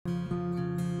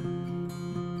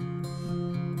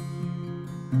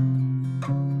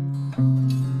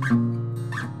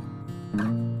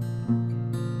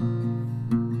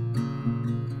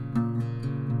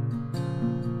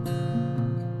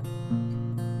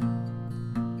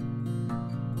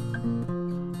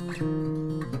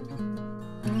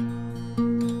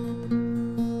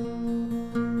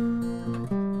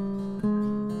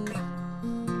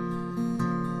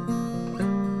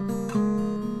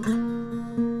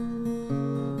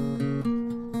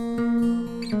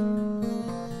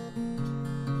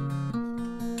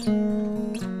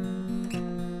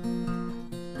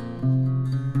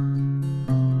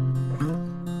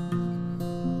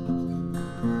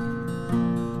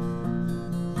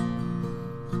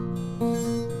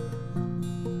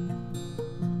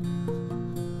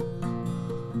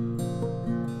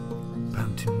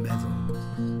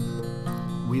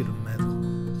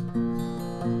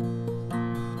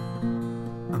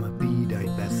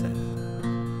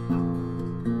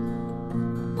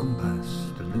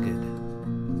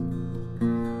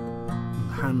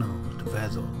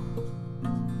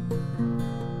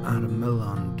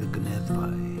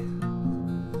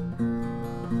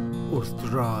wrth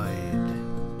droed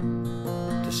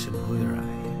dy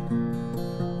synhwyrau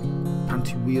pan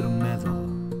ti wir yn meddwl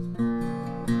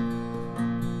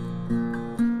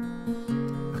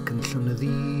ac yn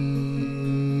llynyddu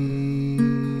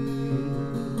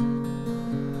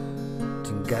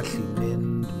ti'n gallu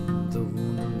mynd yn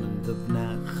ddwfn yn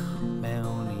ddyfnach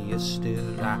mewn I ystyr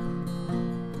a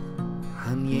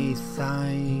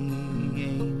haniaethau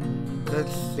ein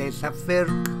gyllell a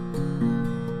ffyrg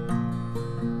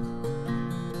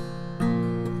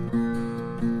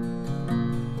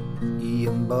I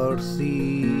ymborthu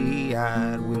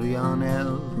ar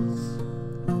wirionedd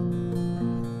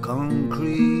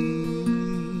concrete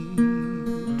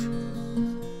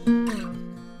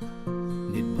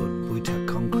nid bod bwyta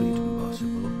concrete yn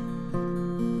bosibl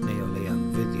neu o leia'n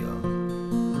fuddiol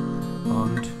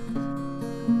ond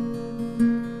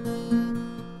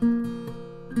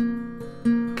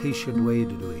ceisio dweud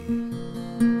ydw I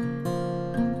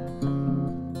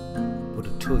bod y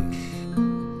twyll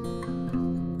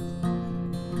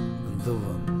yn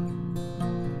ddwfn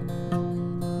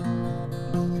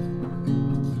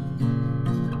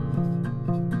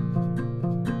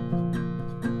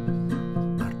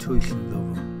mae'r twyll yn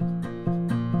ddwfn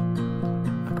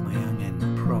ac mae angen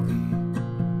profi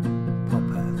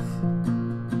popeth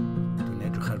dwi'n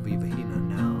edrych ar fi fy hunan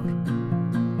nawr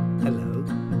helo a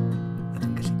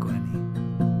dwi'n gallu gwenu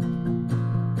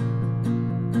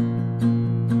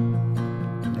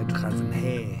dwi'n edrych ar fy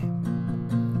nhe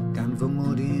gan fy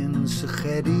mod i'n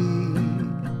sychedu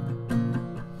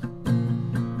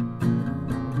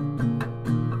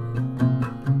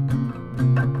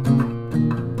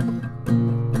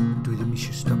dwi ddim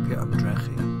eisiau stopio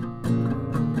ymdrechu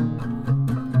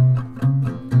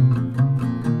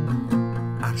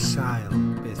ar sail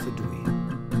beth ydw I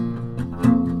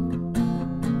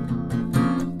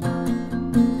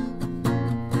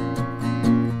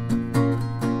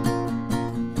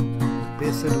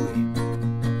beth ydw I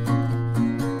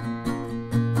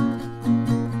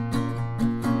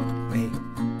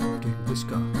dwi'n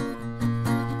gwisgo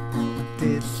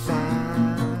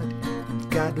dillad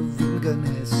gadw fi'n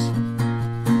gynnes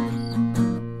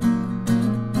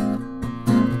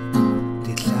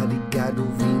dillad I gadw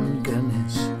fi'n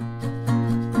gynnes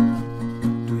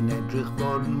dwi'n edrych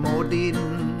fod modyn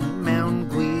mewn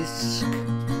gwisg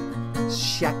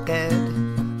siaced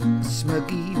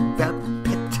smygu fel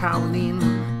petawni'n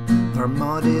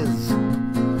farmodydd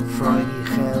ffroen I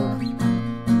chel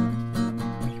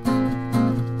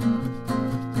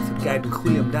gair dwi'n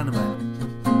chwilio amdano fe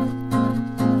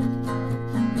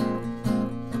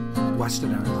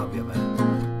wastad yn anghofio fe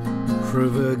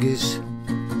rhyfygus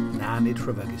na nid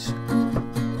rhyfygus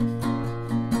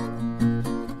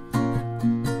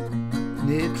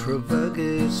nid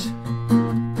rhyfygus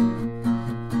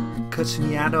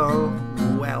cysyniadol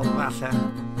wel falle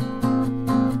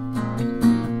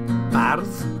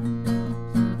bardd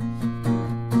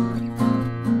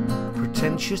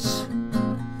pretentious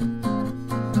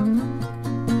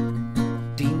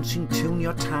dyn sy'n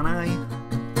tiwnio tanau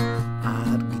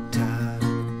ar gitar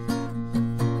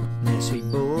nes eu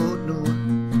bod nhw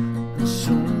yn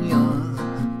swnio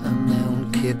yn mewn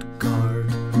kid chord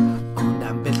ond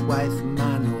ambell waith ma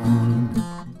nhw'n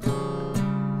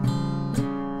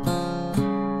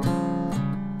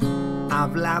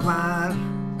aflafar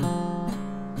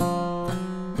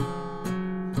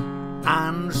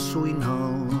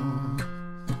answynol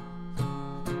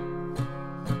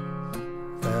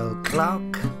fel cloc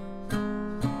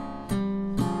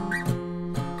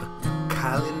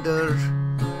calendar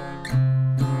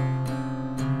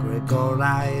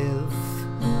Gregoraidd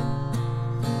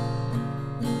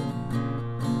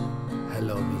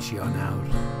helo mis Ionawr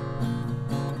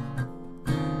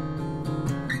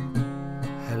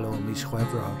helo mis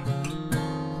Chwefror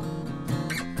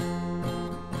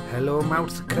helo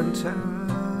Mawrth cynta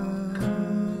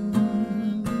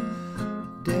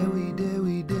dewi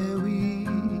dewi dewi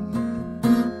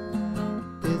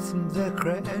beth yn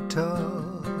ddechrau eto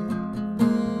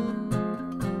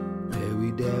dewi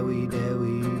dewi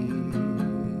dewi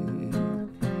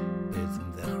beth yn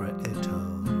ddechrau eto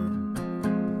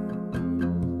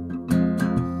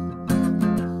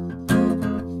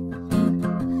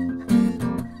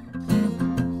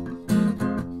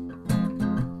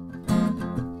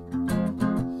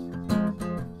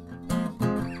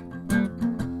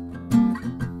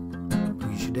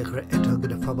dwi eisiau dechrau eto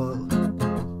gyda phobl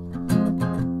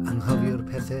anghofio'r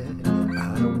pethau a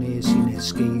wnes i'n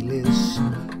esgeulus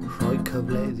rhoi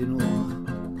cyfle iddyn nhw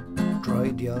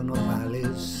droedion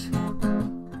ofalus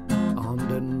ond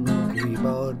yn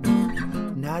gwybod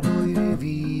nad wyf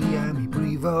fi am I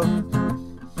brifo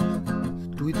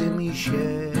dwi ddim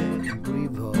eisiau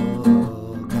brifo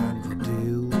gan fod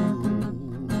Duw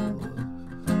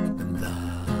yn dda.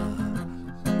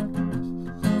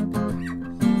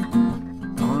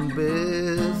 Ond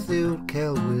beth yw'r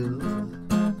celwydd?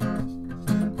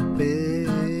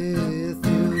 Beth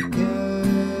yw'r celwydd?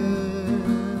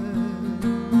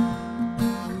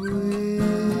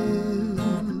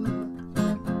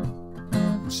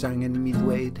 Oes angen i mi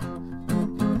ddweud,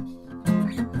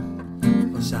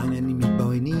 oes angen i mi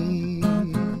boeni,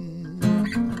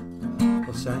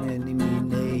 oes angen i mi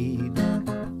wneud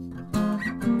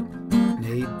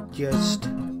just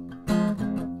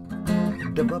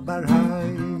dyma barhau.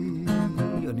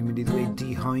 O'n i'n mynd i ddweud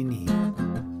dihoeni,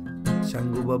 sa'n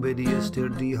gwybod beth i ystyr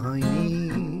dihoeni,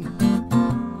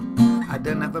 a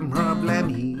dyna fy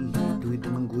mhroblemi. Dwi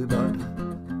ddim yn gwybod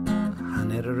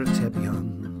hanner yr atebion,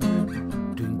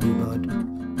 dwi'n gwybod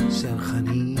serch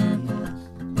hynny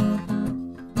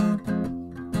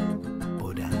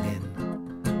bod angen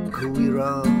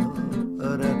cywiro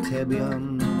yr atebion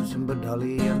sy'n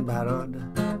bodoli yn barod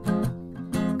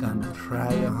gan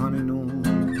rhai ohonyn nhw.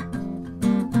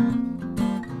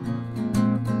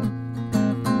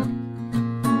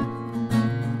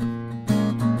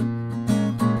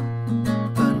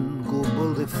 Yn gwbl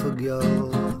ddiffygiol,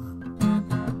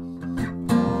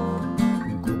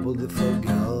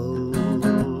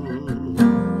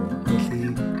 felly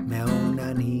mewn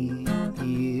â ni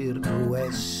i'r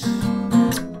drwes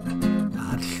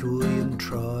a'r llwy yn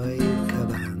troi'r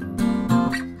cyfan.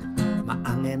 Mae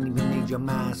angen i fi neidio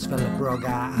mas fel y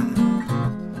broga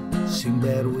sy'n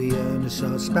berwi yn y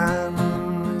sosban.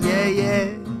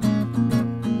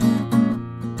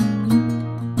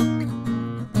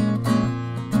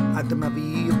 A dyma fi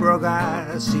y broga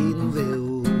sy'n fyw.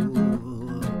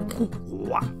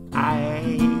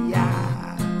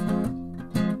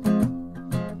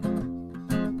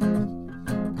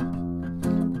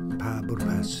 Pa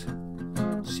bwrpas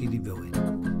sydd i fywyd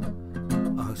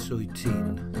os wyt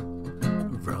ti'n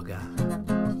froga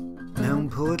mewn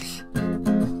pwll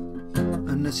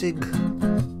ynysig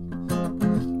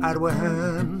ar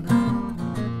wahân?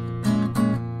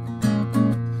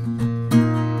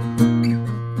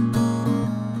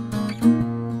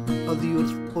 Oddi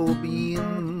wrth bob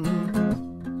un,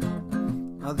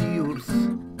 oddi wrth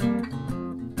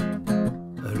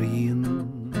yr un.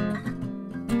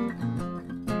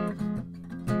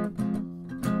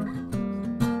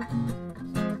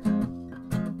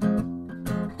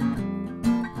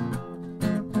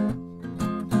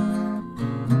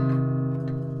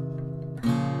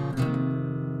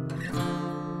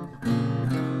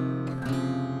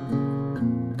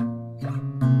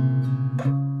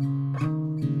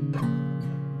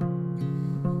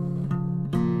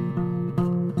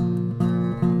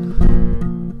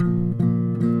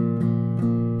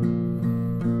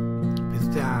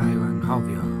 I'w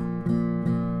anghofio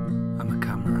am y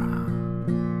camera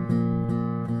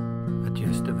a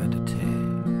just yfed y te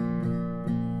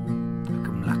ac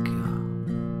ymlacio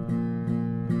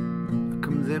ac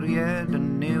ymddiried yn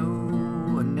niw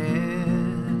yn ne,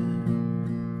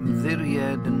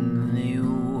 ymddiried yn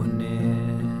niw yn ne.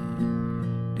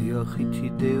 Diolch i ti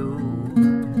Duw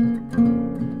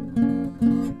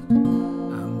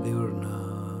am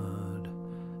ddiwrnod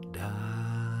da.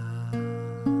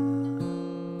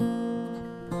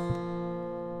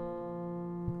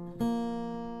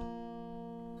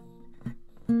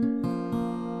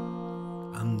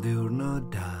 Am ddiwrnod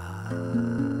da,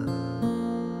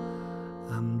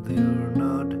 am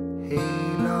ddiwrnod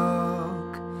heilog,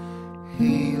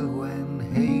 heilwen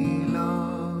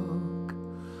heilog.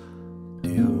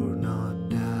 Diwrnod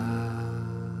da,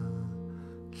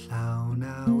 llawn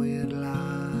awyr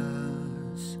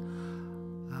las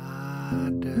a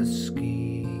dysgu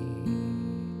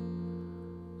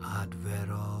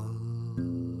adferol.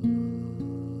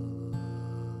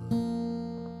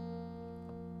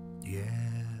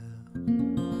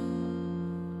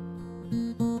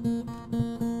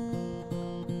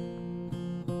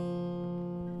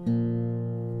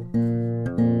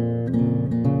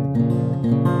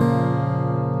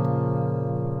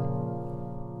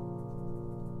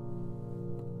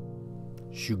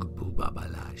 Shugbu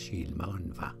babala shil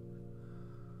maunva.